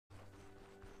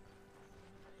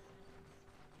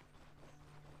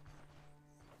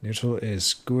Neutral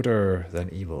is gooder than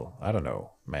evil. I don't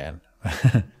know, man.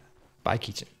 Bye,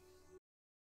 Keejchen.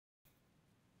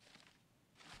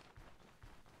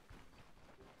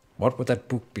 What would that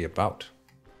book be about?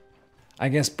 I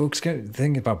guess books can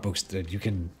think about books that you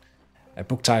can. A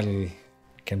book title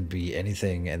can be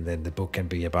anything, and then the book can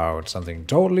be about something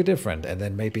totally different, and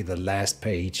then maybe the last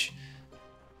page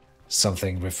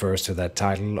something refers to that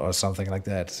title or something like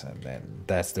that, and then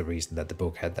that's the reason that the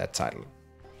book had that title.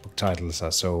 Book titles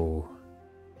are so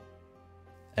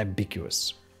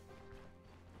ambiguous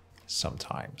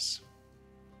sometimes.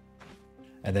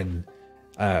 And then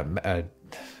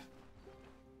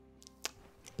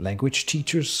language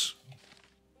teachers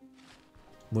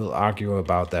will argue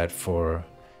about that for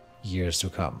years to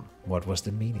come. What was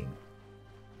the meaning?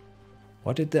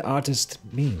 What did the artist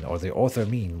mean, or the author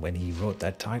mean, when he wrote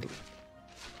that title?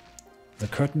 The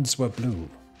curtains were blue.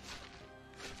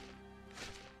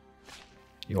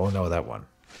 You all know that one.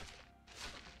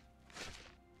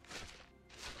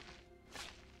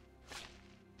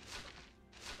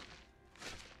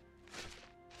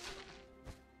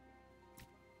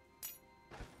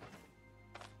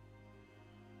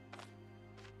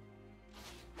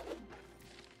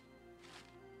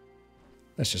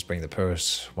 Let's just bring the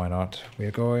purse. Why not? We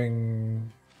are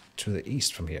going to the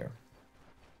east from here.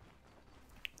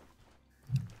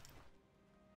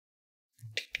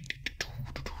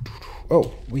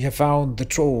 Oh, we have found the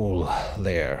troll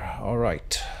lair.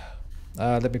 Alright.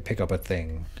 Let me pick up a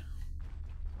thing.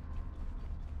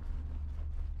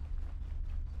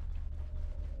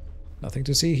 Nothing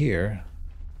to see here.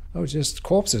 Oh, just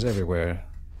corpses everywhere.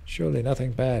 Surely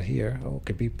nothing bad here. Oh,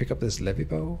 could we pick up this levy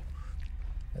bow?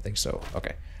 I think so.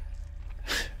 Okay.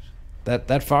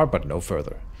 that far, but no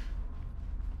further.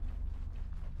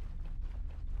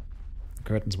 The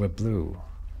curtains were blue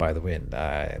by the wind.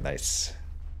 Nice.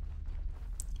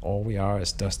 All we are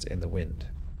is dust in the wind.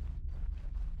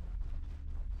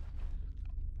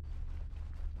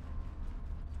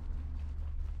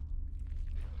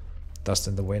 Dust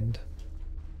in the wind.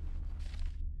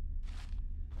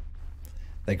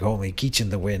 They call me Keejchen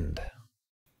the Wind.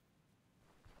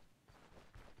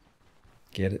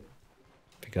 Get it?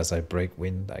 Because I break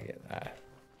wind, I get...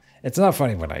 It's not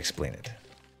funny when I explain it.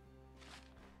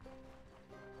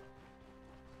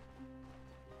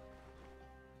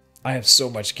 I have so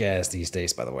much gas these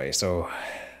days, by the way, so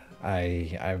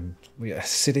we are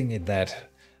sitting in that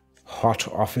hot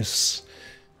office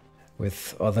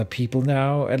with other people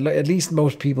now. At least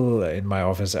most people in my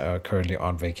office are currently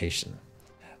on vacation.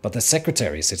 But the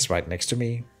secretary sits right next to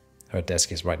me. Her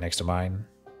desk is right next to mine.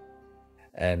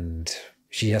 And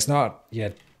she has not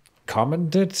yet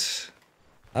commented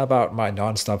about my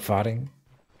non-stop farting.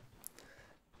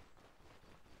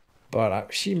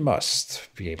 But she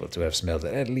must be able to have smelled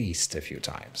it at least a few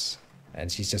times.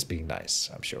 And she's just being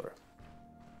nice, I'm sure.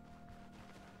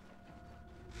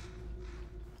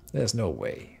 There's no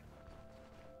way.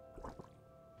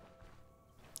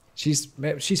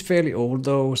 She's fairly old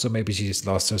though, so maybe she's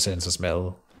lost her sense of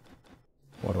smell.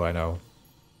 What do I know?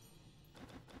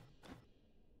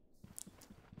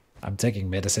 I'm taking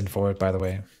medicine for it, by the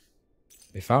way.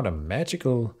 We found a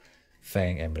magical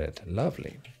fang amulet.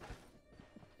 Lovely.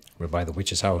 We're by the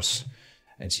witch's house,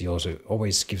 and she also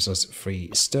always gives us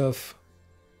free stuff.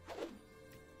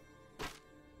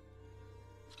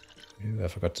 Ooh, I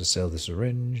forgot to sell the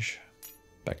syringe.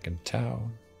 Back in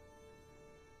town.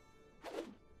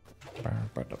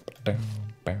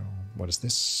 What is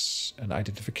this? An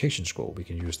identification scroll. We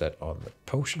can use that on the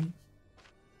potion.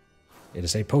 It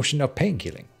is a potion of pain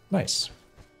killing. Nice.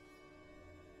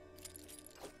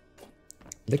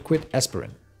 Liquid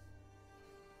aspirin.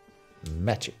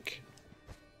 Magic.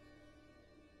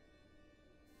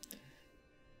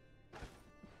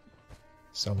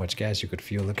 So much gas you could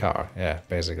fuel the car. Yeah,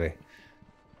 basically.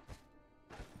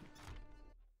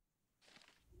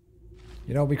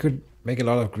 You know, we could make a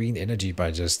lot of green energy by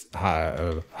just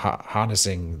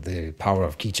harnessing the power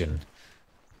of Keejchen.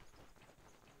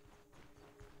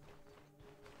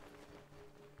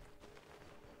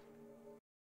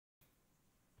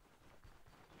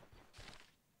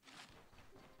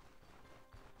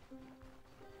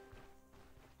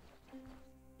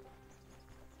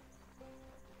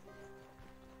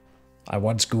 I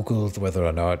once googled whether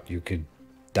or not you could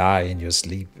die in your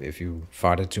sleep if you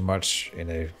farted too much in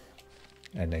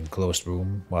an enclosed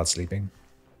room while sleeping.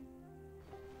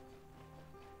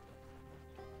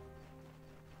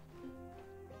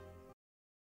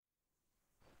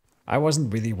 I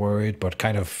wasn't really worried, but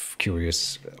kind of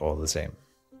curious all the same.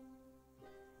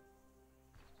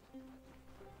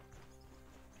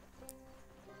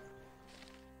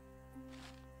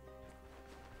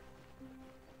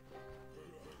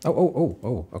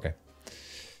 Oh, okay.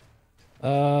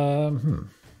 Hmm.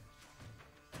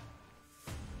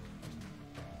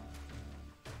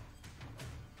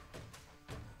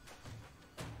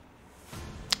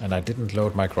 And I didn't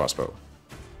load my crossbow.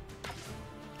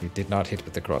 He did not hit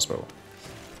with the crossbow.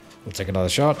 We'll take another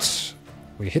shot.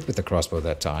 We hit with the crossbow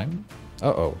that time.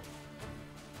 Uh-oh.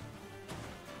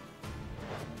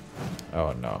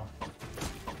 Oh no.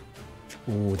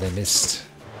 Ooh, they missed.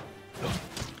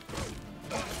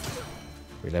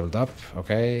 We leveled up.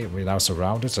 Okay, we're now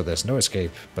surrounded, so there's no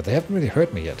escape. But they haven't really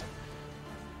hurt me yet.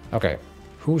 Okay,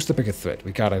 who's the biggest threat?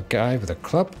 We got a guy with a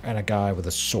club and a guy with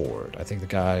a sword. I think the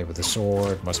guy with the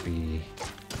sword must be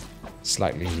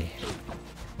slightly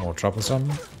more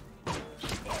troublesome.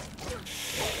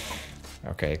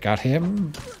 Okay, got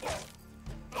him.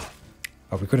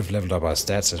 Oh, we could have leveled up our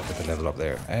stats with the level up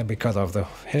there. And we cut off the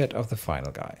head of the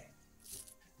final guy.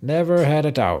 Never had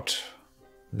a doubt.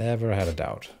 Never had a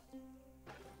doubt.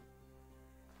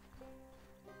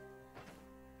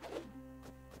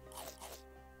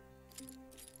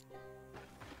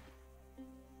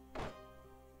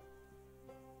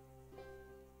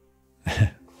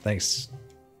 Thanks.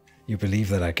 You believe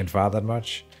that I can fart that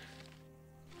much?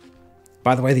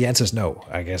 By the way, the answer is no.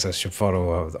 I guess I should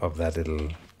follow of that little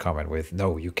comment with,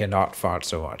 no, you cannot fart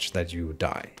so much that you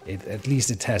die. At least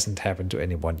it hasn't happened to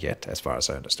anyone yet, as far as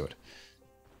I understood.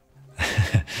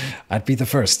 I'd be the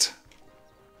first.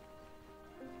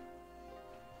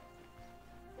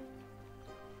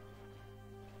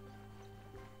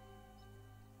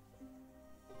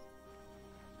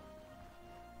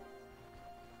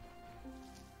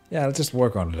 Yeah, I'll just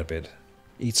work on it a bit.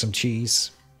 Eat some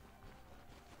cheese.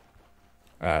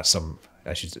 I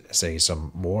should say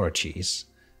some more cheese.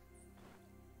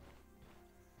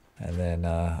 And then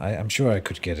I'm sure I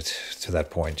could get it to that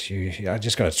point. I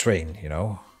just gotta train, you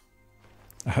know?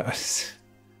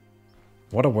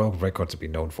 What a world record to be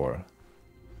known for.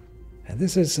 And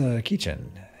this is Keejchen.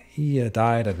 He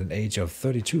died at an age of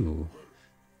 32.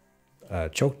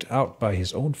 Choked out by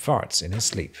his own farts in his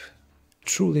sleep.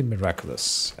 Truly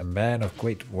miraculous. A man of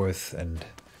great worth and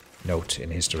note in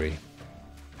history.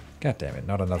 God damn it,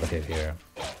 not another hit here.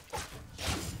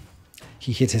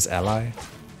 He hit his ally.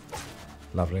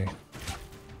 Lovely.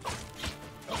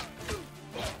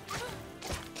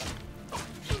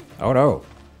 Oh no.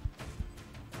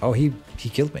 Oh, he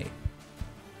killed me.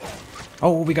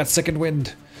 Oh, we got second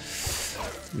wind.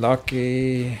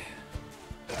 Lucky.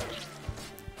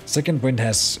 Second wind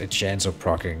has a chance of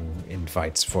proccing in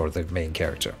fights for the main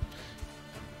character.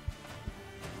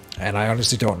 And I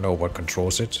honestly don't know what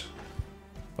controls it.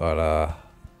 But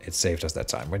it saved us that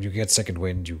time. When you get second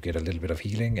wind, you get a little bit of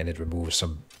healing and it removes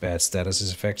some bad status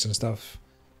effects and stuff.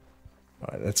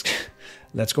 Alright,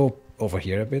 let's go over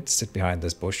here a bit, sit behind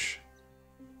this bush.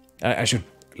 I should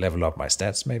level up my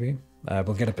stats maybe.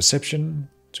 We'll get a perception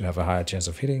to have a higher chance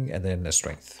of hitting, and then a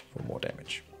strength for more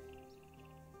damage.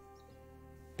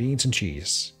 Beans and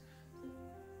cheese.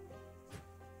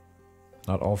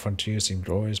 Not all frontiers seem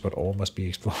glorious, but all must be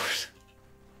explored.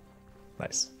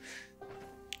 Nice.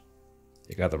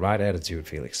 You got the right attitude,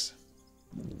 Felix.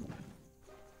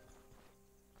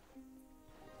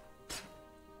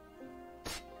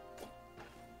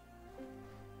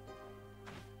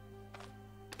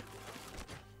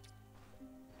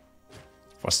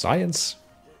 For science?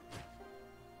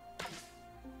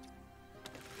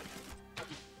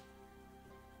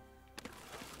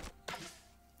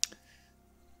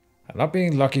 I'm not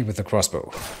being lucky with the crossbow.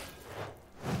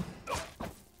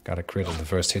 Got a crit on the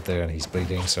first hit there and he's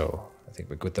bleeding, so I think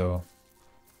we're good though.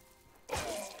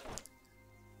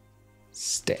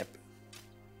 Stab.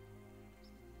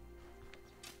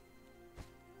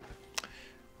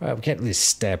 Well, we can't really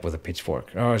stab with a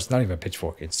pitchfork. Oh, it's not even a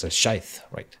pitchfork, it's a scythe,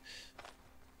 right?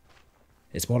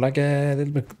 It's more like a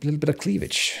little bit of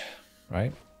cleavage,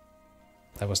 right?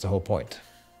 That was the whole point.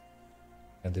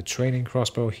 And the training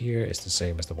crossbow here is the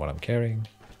same as the one I'm carrying.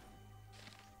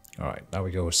 Alright, now we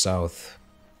go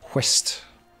southwest.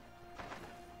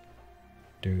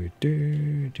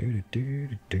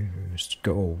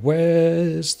 Go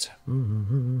west.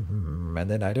 And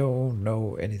then I don't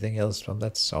know anything else from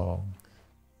that song.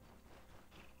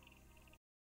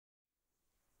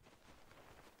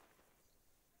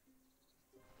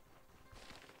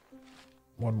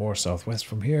 One more southwest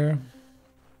from here.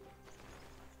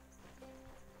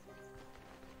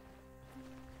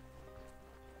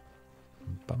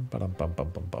 Bum, ba-dum, bum, bum,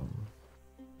 bum, bum.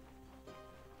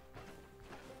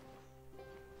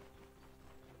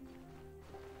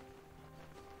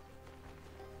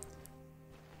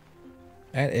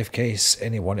 And in case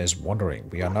anyone is wondering,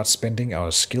 we are not spending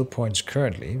our skill points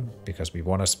currently because we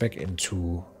want to spec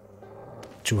into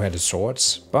two-handed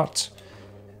swords, but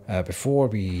before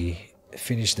we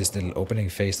finish this little opening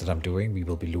phase that I'm doing, we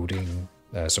will be looting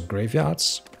some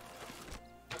graveyards.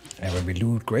 And when we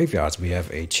loot graveyards, we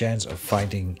have a chance of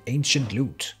finding ancient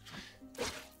loot.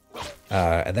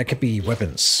 And that could be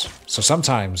weapons. So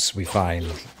sometimes we find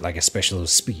like a special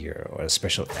spear or a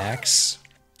special axe.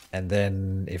 And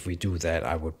then if we do that,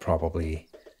 I would probably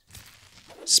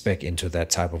spec into that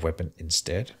type of weapon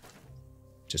instead.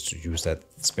 Just to use that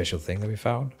special thing that we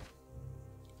found.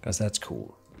 Because that's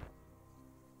cool.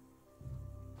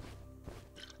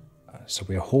 So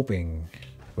we're hoping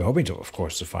to, of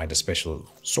course, to find a special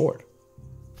sword.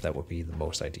 That would be the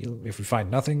most ideal. If we find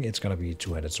nothing, it's going to be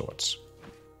two-handed swords.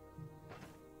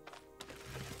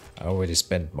 I already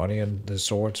spent money on the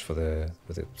swords for the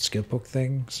skill book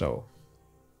thing, so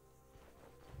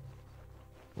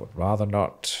would rather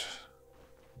not.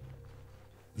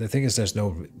 The thing is, there's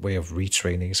no way of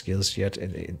retraining skills yet.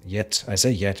 Yet I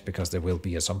say yet because there will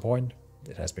be at some point.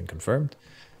 It has been confirmed,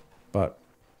 but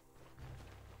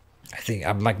I think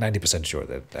I'm like 90% sure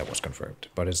that that was confirmed,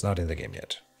 but it's not in the game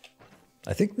yet.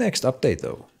 I think next update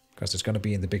though, because it's going to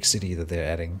be in the big city that they're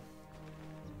adding.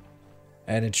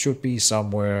 And it should be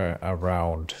somewhere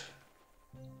around,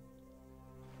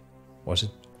 was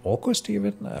it August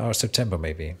even? Or September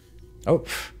maybe. Oh,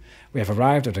 we have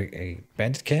arrived at a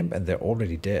bandit camp and they're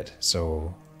already dead.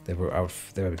 So they were out,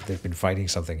 they've been fighting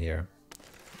something here.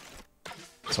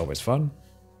 It's always fun.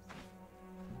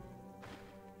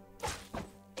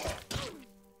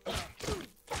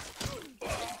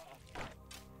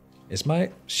 Is my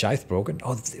scythe broken?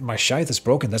 Oh, my scythe is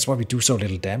broken. That's why we do so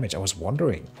little damage. I was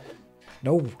wondering.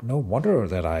 No wonder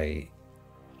that I'm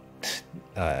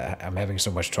having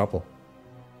so much trouble.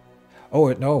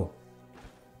 Oh, no.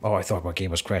 Oh, I thought my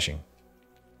game was crashing.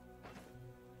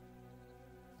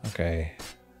 Okay.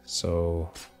 So,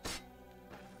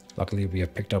 luckily we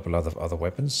have picked up a lot of other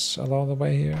weapons along the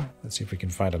way here. Let's see if we can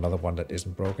find another one that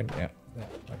isn't broken. Yeah,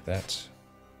 like that.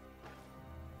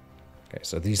 Okay,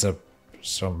 so these are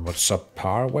somewhat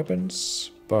subpar weapons,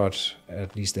 but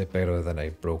at least they're better than a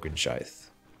broken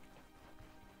scythe.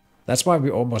 That's why we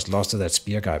almost lost to that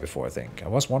spear guy before, I think. I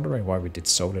was wondering why we did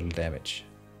so little damage.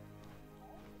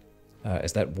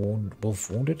 Is that wolf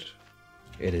wounded?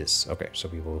 It is. Okay, so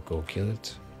we will go kill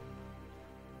it.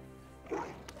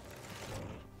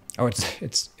 Oh,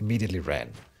 it's immediately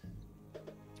ran.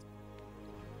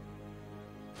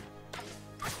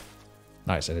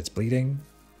 Nice, and it's bleeding.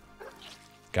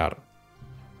 Got him.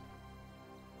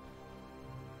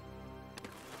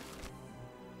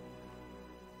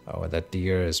 Oh, and that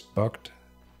deer is bugged.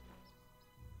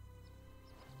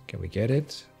 Can we get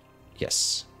it?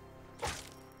 Yes.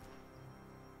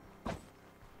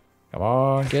 Come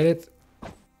on, get it.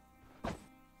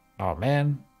 Oh,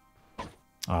 man.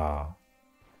 Ah.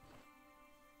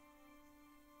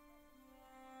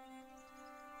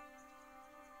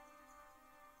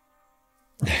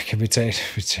 Can we take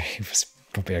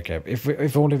prepare camp?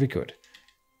 If only we could.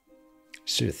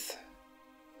 Sooth.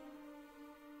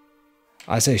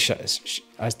 I say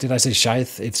did I say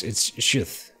scythe? It's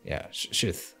shuth. Yeah,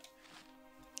 shuth.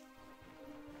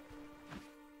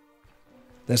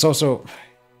 There's also,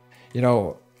 you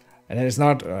know, and it's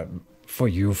not for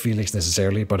you, Felix,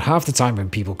 necessarily, but half the time when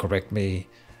people correct me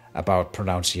about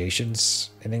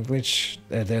pronunciations in English,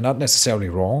 they're not necessarily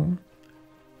wrong,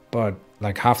 but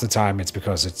like half the time it's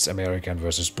because it's American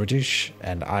versus British,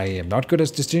 and I am not good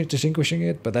at distinguishing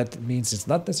it, but that means it's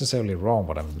not necessarily wrong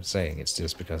what I'm saying. It's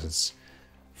just because it's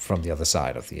from the other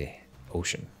side of the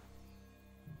ocean.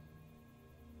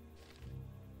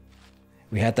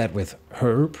 We had that with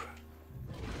herb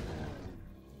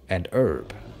and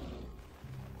herb.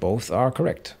 Both are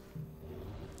correct.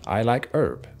 I like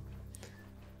herb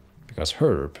because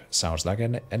herb sounds like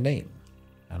a name,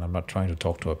 and I'm not trying to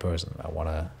talk to a person. I want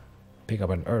to pick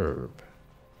up an herb,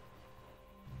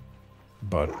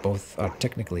 but both are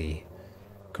technically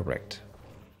correct.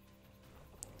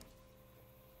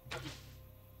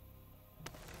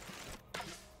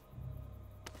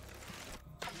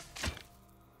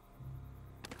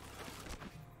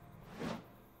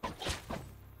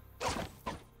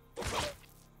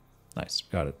 Nice,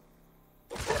 got it.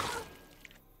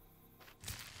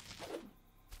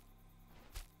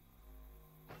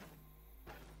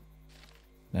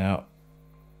 Now,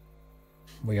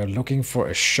 we are looking for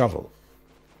a shovel.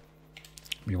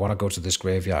 We want to go to this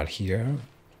graveyard here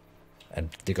and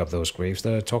dig up those graves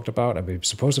that I talked about. And we're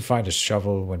supposed to find a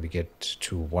shovel when we get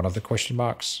to one of the question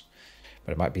marks.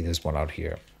 But it might be this one out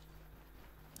here.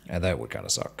 And that would kind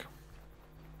of suck.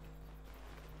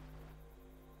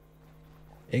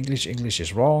 English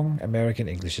is wrong. American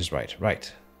English is right.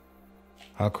 Right.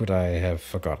 How could I have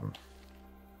forgotten?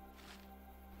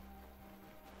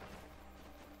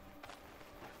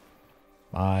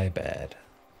 My bad.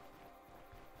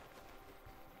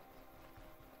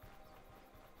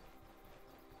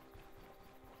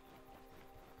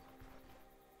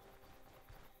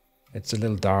 It's a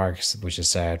little dark, which is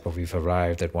sad, but we've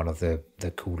arrived at one of the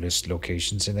coolest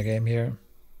locations in the game here.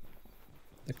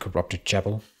 The corrupted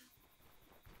chapel.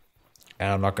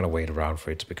 And I'm not going to wait around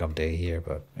for it to become day here,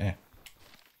 but eh.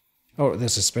 Oh,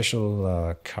 there's a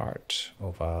special cart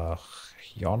over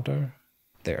yonder.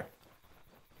 There.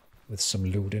 With some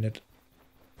loot in it.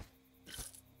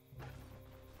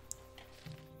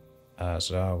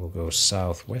 So we'll go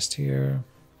southwest here.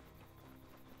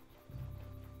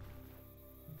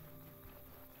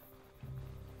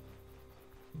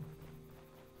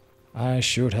 I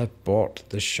should have bought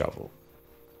the shovel.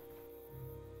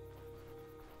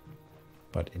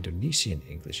 But Indonesian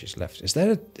English is left. Is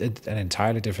that an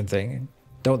entirely different thing?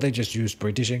 Don't they just use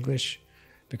British English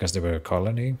because they were a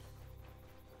colony?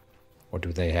 Or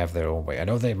do they have their own way? I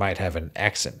know they might have an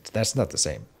accent. That's not the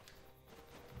same.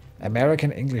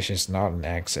 American English is not an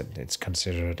accent. It's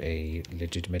considered a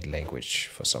legitimate language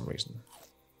for some reason.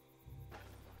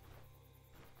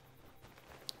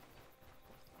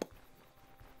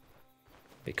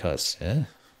 Because, eh?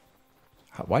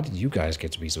 Why did you guys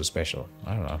get to be so special?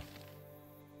 I don't know.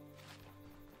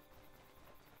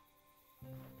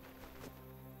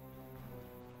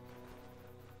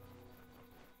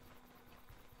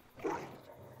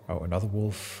 Oh, another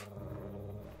wolf.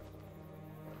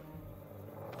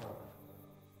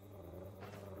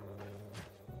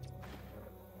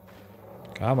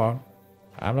 Come on.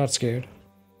 I'm not scared.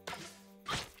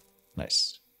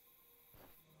 Nice.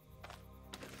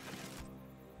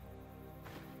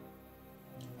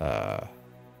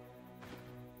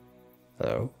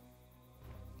 Hello?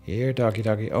 Here, doggy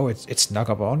doggy. Oh, it snuck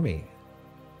up on me.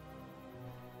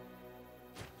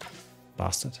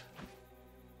 Bastard.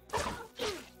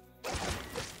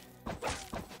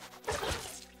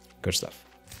 Good stuff.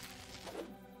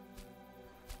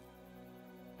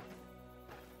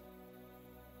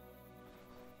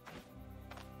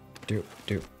 Do.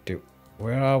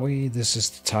 Where are we? This is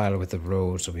the tile with the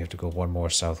road, so we have to go one more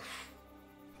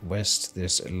southwest.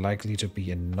 There's likely to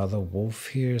be another wolf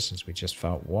here, since we just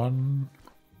found one.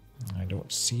 I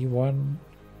don't see one.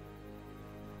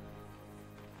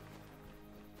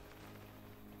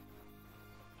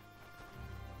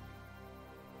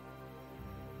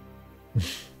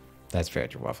 That's fair,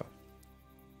 Jawaffa.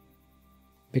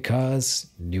 Because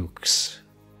nukes.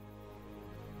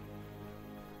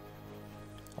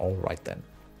 Alright then.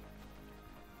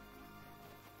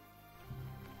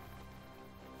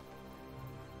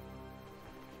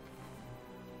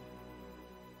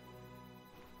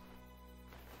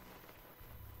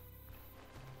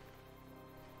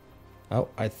 Oh,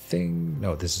 I think...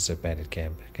 No, this is a bandit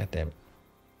camp. God damn it.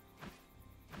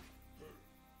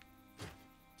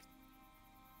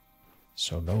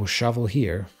 So no shovel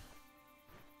here.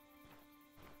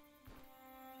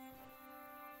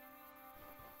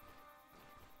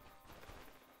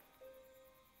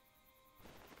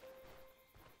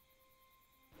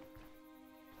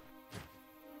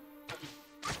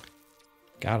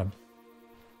 Got him.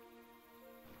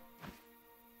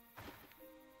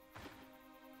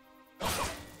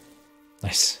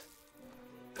 Nice.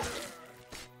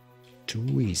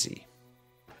 Too easy.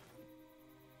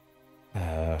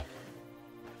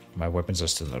 My weapons are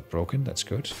still not broken. That's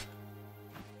good.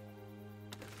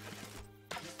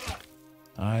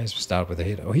 Nice. Start with a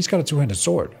hit. Oh, he's got a two-handed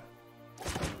sword.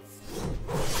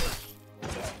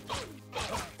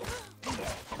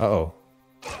 Uh-oh.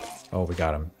 Oh, we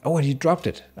got him. Oh, and he dropped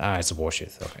it. Ah, it's a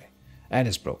warshift. Okay. And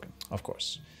it's broken, of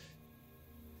course.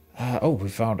 Oh, we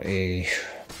found a...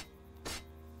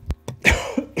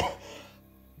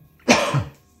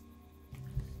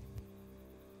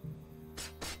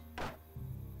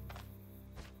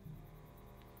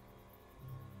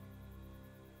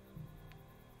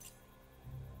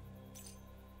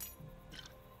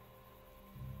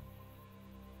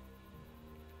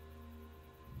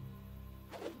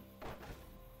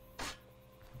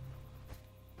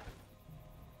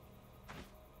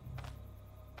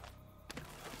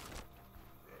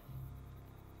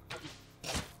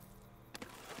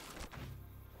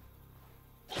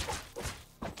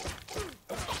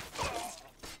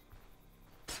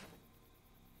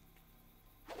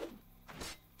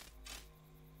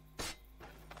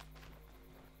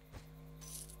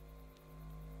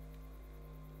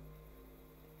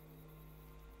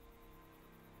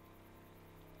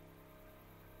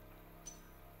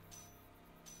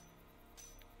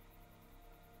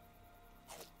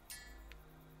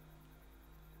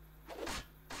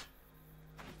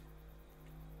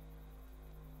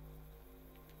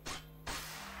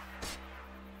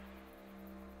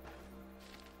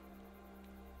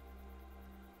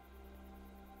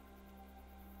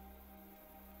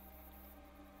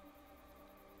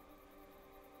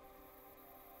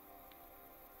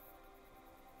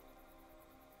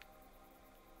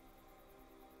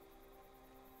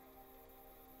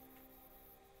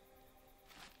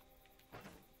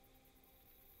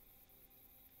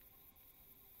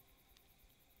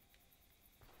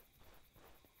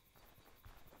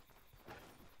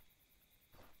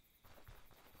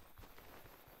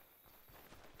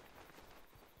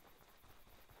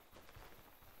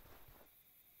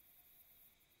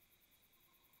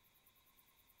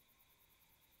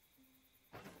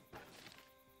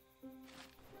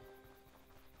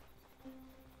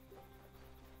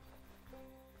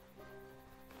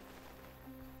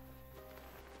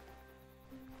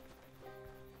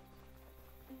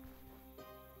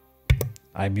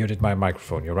 I muted my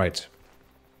microphone, you're right.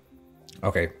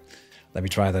 Okay, let me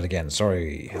try that again.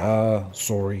 Sorry.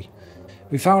 Sorry.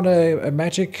 We found a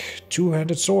magic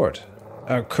two-handed sword.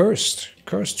 A cursed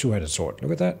two-handed sword.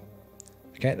 Look at that.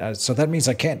 I can't, so that means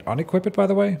I can't unequip it, by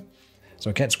the way.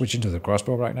 So I can't switch into the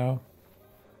crossbow right now.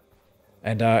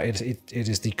 And it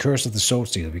is the Curse of the Soul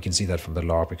Stealer. We can see that from the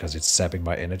lore because it's sapping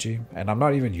my energy. And I'm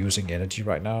not even using energy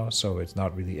right now, so it's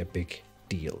not really a big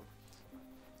deal.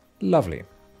 Lovely.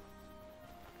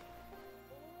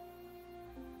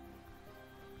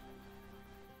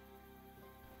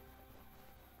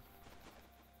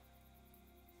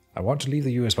 I want to leave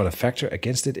the US, but a factor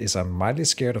against it is I'm mildly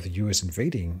scared of the US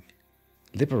invading,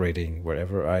 liberating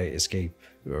wherever I escape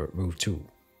or move to.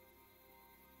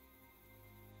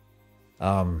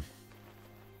 I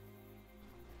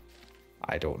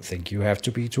don't think you have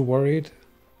to be too worried.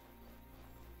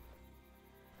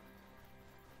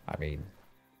 I mean,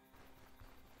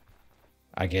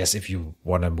 I guess if you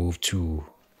want to move to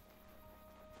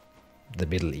the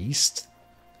Middle East,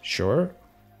 sure.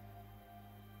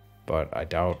 But I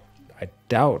doubt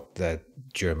that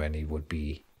Germany would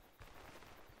be.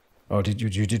 Oh,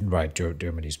 you didn't write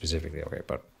Germany specifically, okay?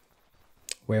 But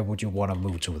where would you want to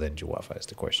move to then, Juwafa, is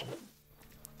the question.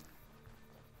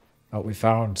 Oh, we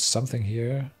found something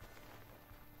here.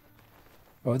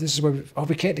 Oh, this is where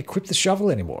we can't equip the shovel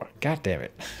anymore. God damn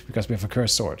it, because we have a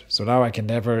cursed sword. So now I can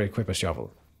never equip a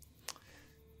shovel.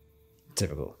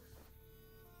 Typical.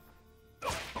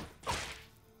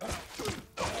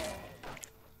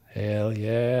 Hell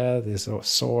yeah, this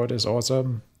sword is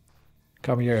awesome.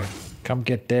 Come here. Come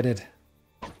get deaded.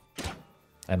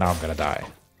 And now I'm gonna die.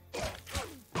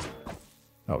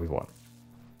 Oh, we won.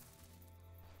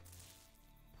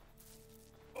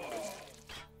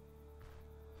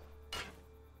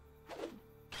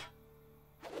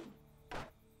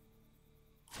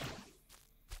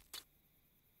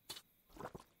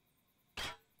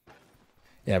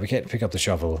 Yeah, we can't pick up the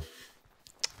shovel.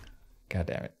 God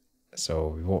damn it. So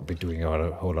we won't be doing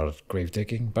a whole lot of grave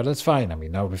digging, but that's fine. I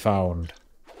mean, now we found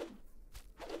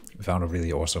a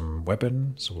really awesome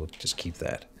weapon, so we'll just keep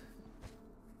that.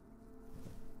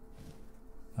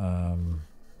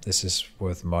 This is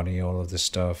worth money, all of this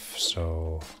stuff,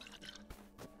 so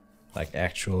like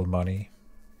actual money.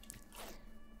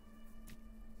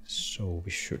 So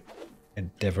we should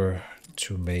endeavor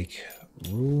to make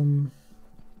room.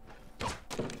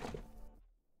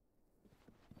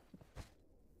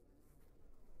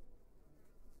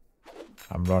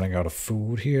 I'm running out of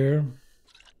food here.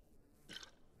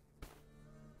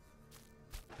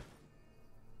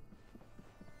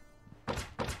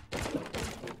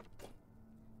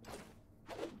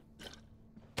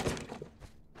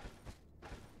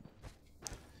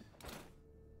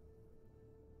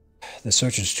 The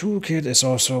Surgeon's Toolkit is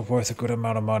also worth a good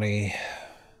amount of money.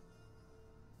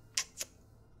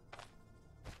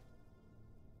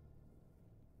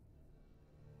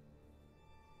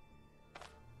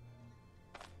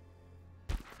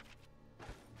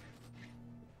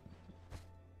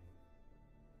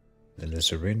 Then there's a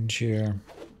syringe here.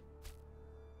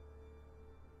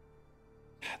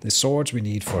 The swords we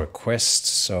need for a quest,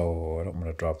 so I don't want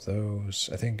to drop those.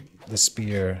 I think the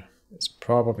spear is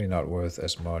probably not worth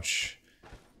as much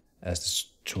as this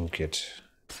toolkit.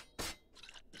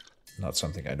 Not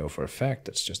something I know for a fact,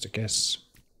 that's just a guess.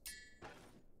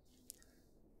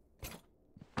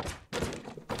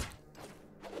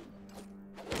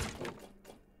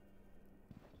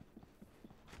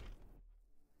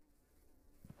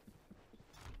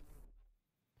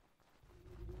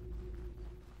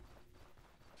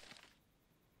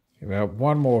 We have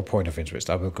one more point of interest.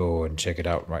 I will go and check it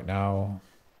out right now.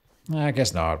 I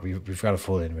guess not. We've got a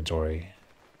full inventory.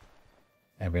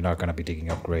 And we're not going to be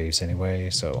digging up graves anyway,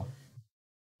 so...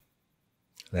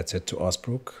 Let's head to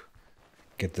Osbrook.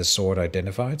 Get the sword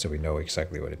identified so we know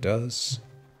exactly what it does.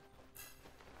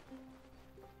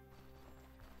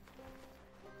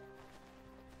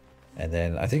 And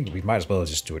then I think we might as well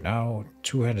just do it now.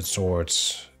 Two-handed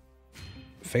swords...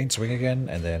 Faint swing again,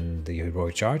 and then the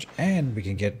heroic charge, and we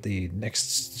can get the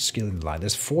next skill in the line.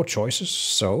 There's 4 choices,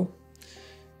 so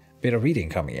bit of reading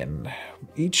coming in.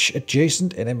 Each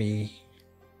adjacent enemy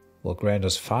will grant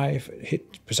us 5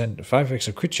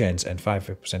 extra crit chance and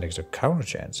 5% extra counter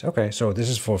chance. Okay, so this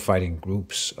is for fighting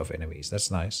groups of enemies. That's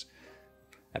nice.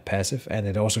 A passive, and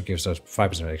it also gives us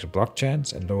 5% extra block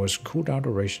chance and lowers cooldown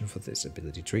duration for this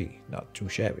ability tree. Not too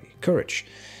shabby. Courage.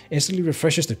 Instantly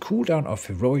refreshes the cooldown of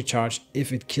heroic charge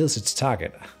if it kills its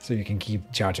target. So you can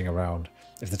keep charging around.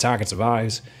 If the target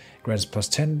survives, grants plus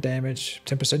 10%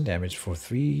 damage for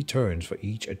 3 turns for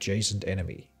each adjacent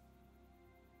enemy.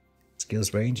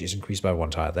 Skills range is increased by 1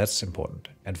 tile. That's important.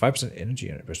 And 5%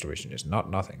 energy restoration is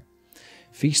not nothing.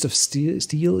 Feast of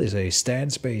Steel is a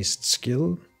stance-based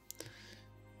skill.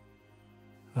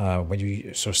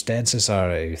 So stances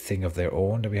are a thing of their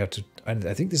own that we have to. And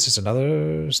I think this is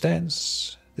another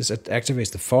stance. This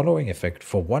activates the following effect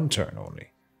for 1 turn only.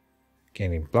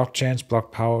 Gaining block chance,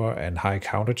 block power, and high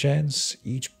counter chance.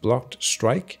 Each blocked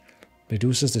strike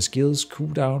reduces the skill's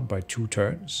cooldown by 2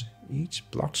 turns. Each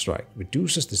blocked strike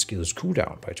reduces the skill's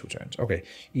cooldown by 2 turns. Okay.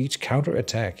 Each counter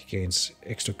attack gains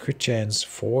extra crit chance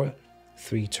for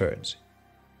 3 turns.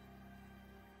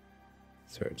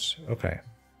 Okay.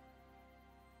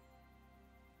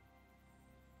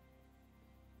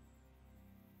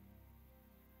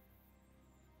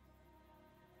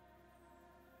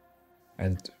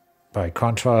 And by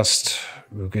contrast,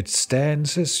 we'll get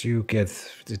stances.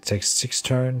 It takes 6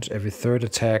 turns. Every 3rd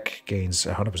attack gains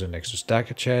 100% extra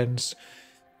stagger chance.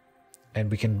 And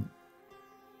we can...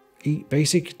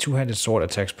 Basic two-handed sword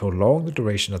attacks prolong the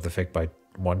duration of the effect by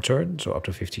 1 turn, so up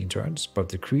to 15 turns, but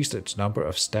decrease its number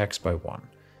of stacks by 1.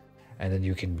 And then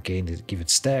you can give it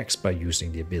stacks by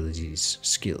using the ability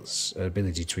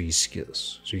tree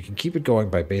skills. So you can keep it going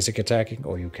by basic attacking,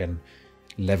 or you can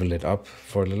level it up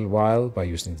for a little while by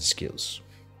using the skills.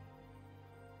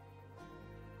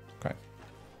 Okay.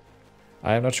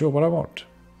 I am not sure what I want.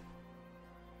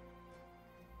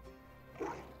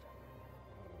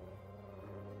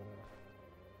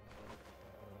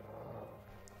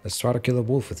 Let's try to kill a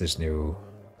wolf with this new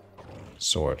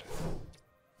sword.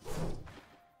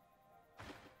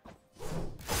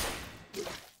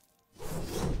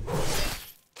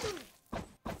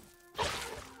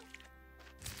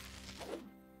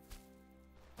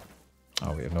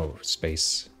 Oh, we have no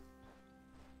space.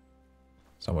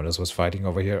 Someone else was fighting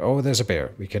over here. Oh, there's a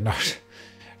bear. We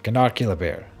cannot kill a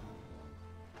bear.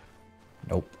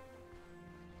 Nope.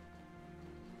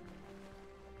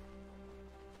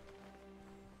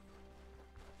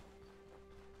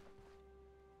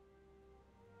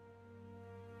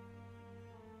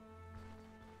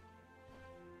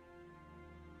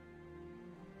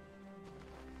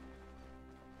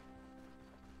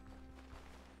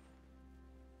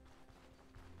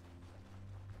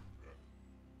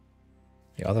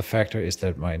 The other factor is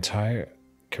that my entire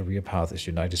career path is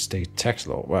United States tax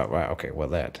law. Wow, okay, well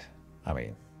that, I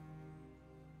mean.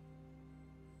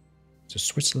 So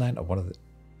Switzerland or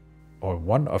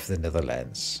one of the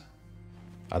Netherlands.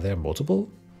 Are there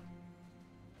multiple?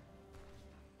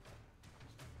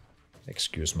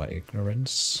 Excuse my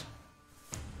ignorance.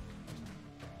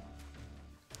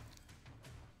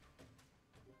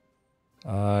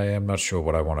 I am not sure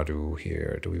what I want to do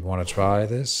here. Do we want to try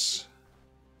this?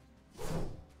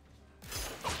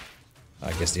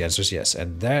 I guess the answer is yes.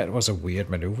 And that was a weird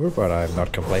maneuver, but I'm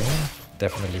not complaining.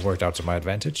 Definitely worked out to my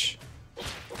advantage.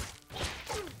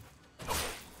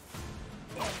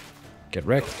 Get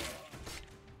wrecked.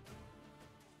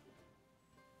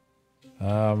 We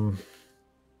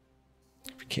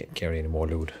can't carry any more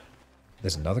loot.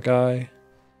 There's another guy.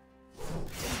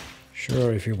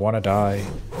 Sure, if you want to die.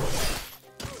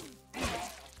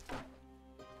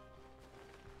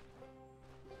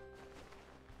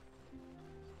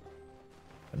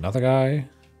 Another guy.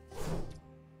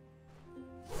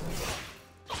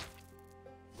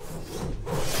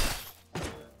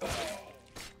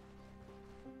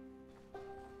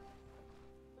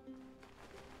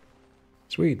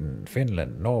 Sweden,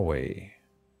 Finland, Norway.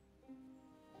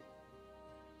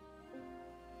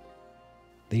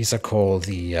 These are called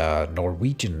the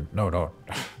Norwegian... No.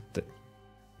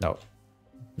 No.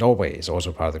 Norway is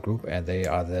also part of the group, and they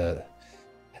are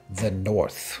the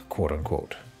North,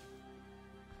 quote-unquote.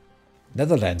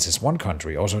 Netherlands is one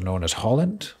country, also known as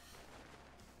Holland.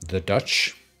 The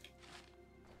Dutch.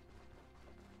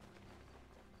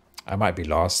 I might be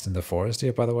lost in the forest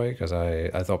here, by the way, because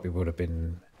I thought we would have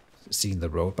seen the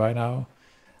road by now.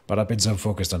 But I've been so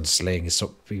focused on slaying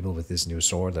people with this new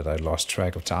sword that I lost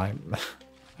track of time.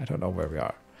 I don't know where we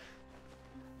are.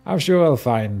 I'm sure I'll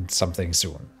find something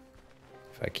soon,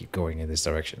 if I keep going in this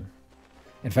direction.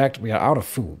 In fact, we are out of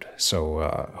food,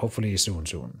 so hopefully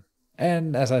soon.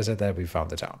 And as I said that, we found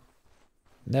the town.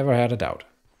 Never had a doubt.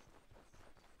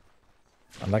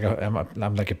 I'm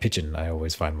like a pigeon. I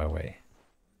always find my way.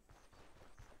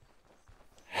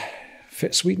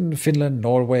 Sweden, Finland,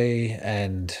 Norway,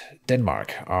 and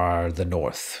Denmark are the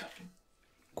North,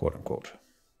 quote unquote.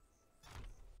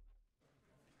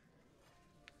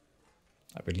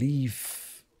 I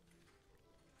believe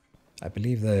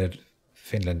that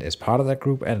Finland is part of that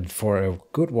group, and for a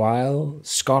good while,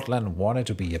 Scotland wanted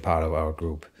to be a part of our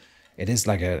group. It is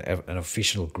like an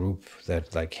official group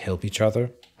that like help each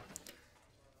other.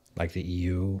 like the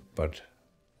EU, but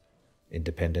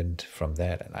independent from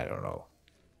that, and I don't know.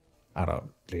 I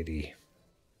don't really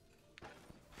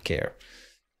care.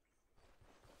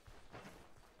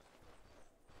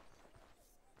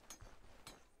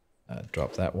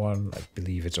 Drop that one. I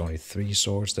believe it's only 3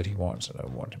 swords that he wants, and I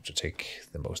want him to take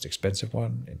the most expensive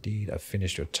one. Indeed, I've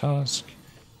finished your task.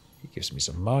 He gives me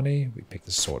some money. We pick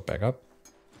the sword back up.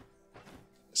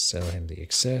 Sell him the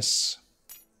excess.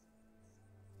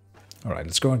 Alright,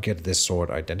 let's go and get this sword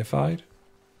identified.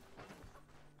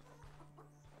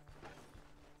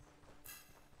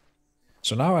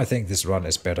 So now I think this run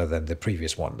is better than the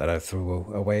previous one that I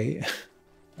threw away.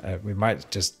 We might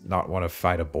just not want to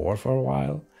fight a boar for a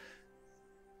while.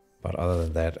 But other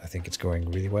than that, I think it's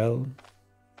going really well.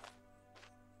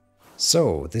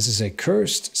 So, this is a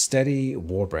cursed, steady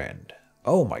warbrand.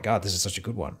 Oh my god, this is such a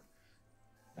good one.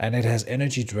 And it has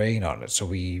energy drain on it, so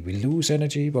we lose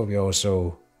energy, but we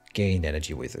also gain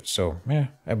energy with it. So, yeah,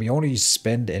 and we only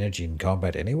spend energy in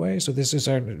combat anyway, so this is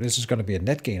going to be a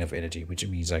net gain of energy, which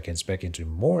means I can spec into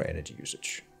more energy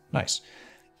usage. Nice.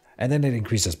 And then it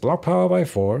increases block power by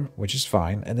 4, which is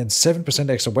fine, and then 7%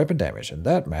 extra weapon damage, and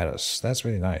that matters. That's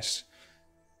really nice.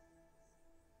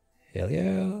 Hell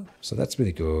yeah. So that's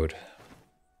really good.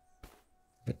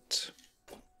 But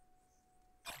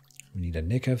we need a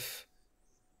Nikov.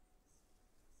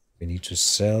 We need to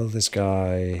sell this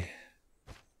guy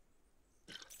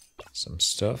some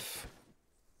stuff.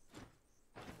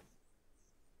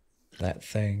 That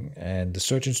thing, and the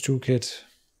Surgeon's Toolkit.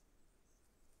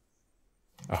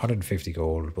 150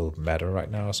 gold will matter right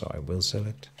now, so I will sell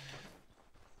it.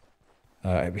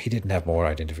 He didn't have more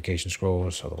identification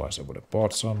scrolls, otherwise I would have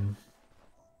bought some.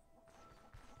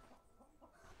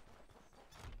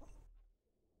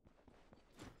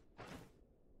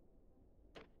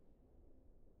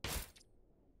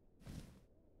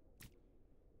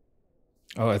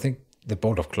 Oh, I think the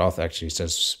Bolt of Cloth actually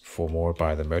says 4 more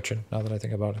by the merchant, now that I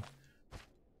think about it.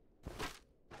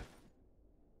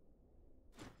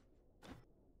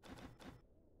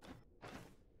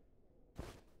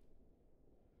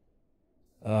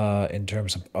 In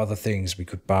terms of other things, we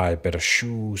could buy better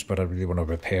shoes, but I really want to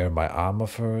repair my armor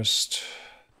first.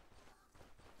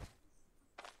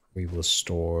 We will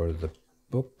store the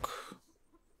book.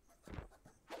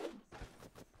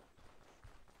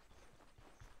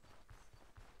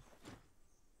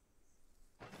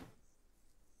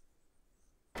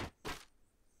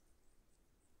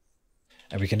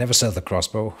 And we can never sell the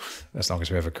crossbow, as long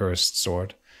as we have a cursed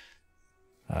sword.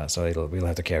 So we'll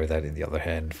have to carry that in the other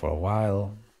hand for a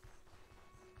while.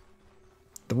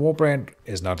 The warbrand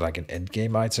is not like an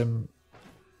endgame item.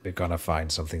 We're gonna find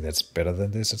something that's better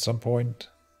than this at some point.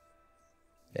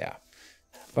 Yeah.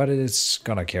 But it is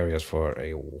gonna carry us for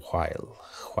a while.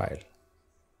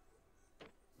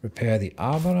 Repair the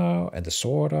armor now, and the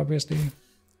sword, obviously.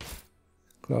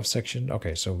 Glove section.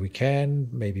 Okay, so we can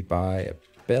maybe buy a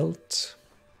belt.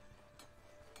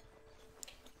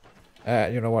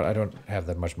 You know what, I don't have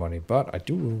that much money, but I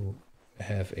do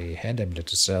have a hand amulet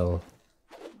to sell.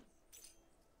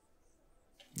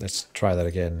 Let's try that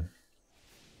again.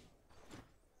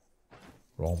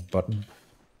 Wrong button.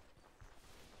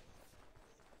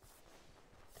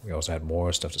 We also had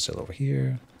more stuff to sell over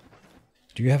here.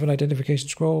 Do you have an identification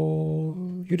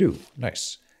scroll? You do.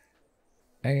 Nice.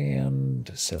 And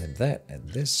sell him that and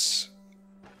this.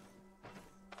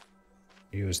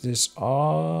 Use this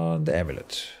on the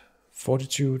amulet.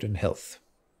 Fortitude and health.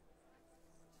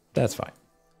 That's fine.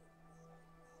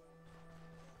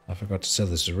 I forgot to sell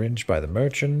the syringe by the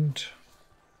merchant.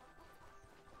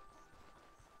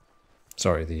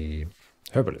 Sorry, the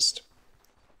herbalist.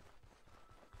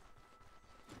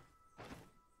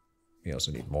 We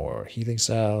also need more healing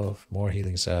salve,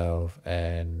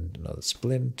 and another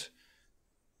splint.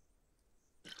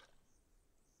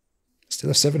 Still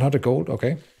have 700 gold,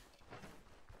 okay.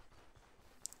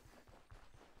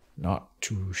 Not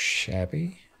too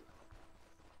shabby.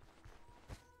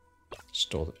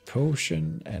 Store the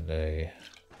potion and a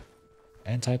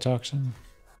antitoxin.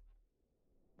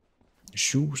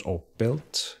 Shoes or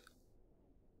belt.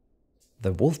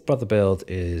 The Wolf Brother belt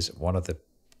is one of the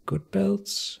good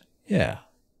belts. Yeah.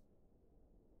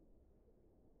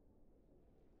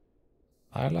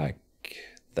 I like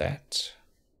that.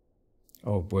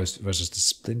 Oh, versus the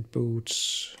splint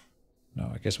boots.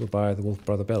 No, I guess we'll buy the Wolf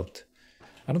Brother belt.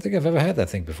 I don't think I've ever had that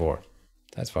thing before.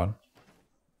 That's fun.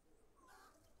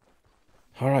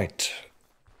 Alright.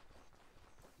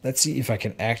 Let's see if I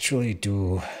can actually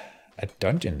do a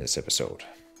dungeon this episode.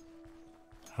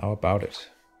 How about it?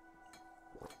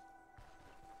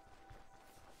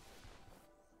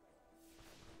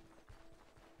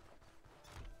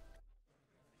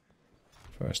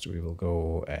 First we will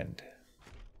go and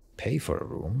pay for a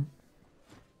room.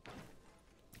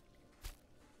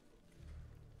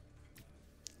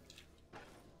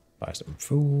 Buy some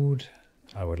food.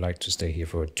 I would like to stay here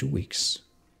for 2 weeks.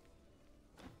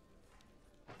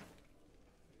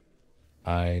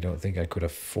 I don't think I could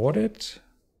afford it.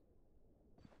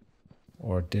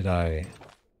 Or did I?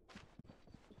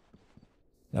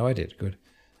 No, I did. Good.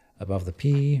 Above the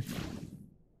P.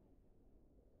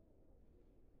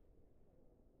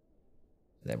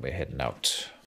 Then we're heading out.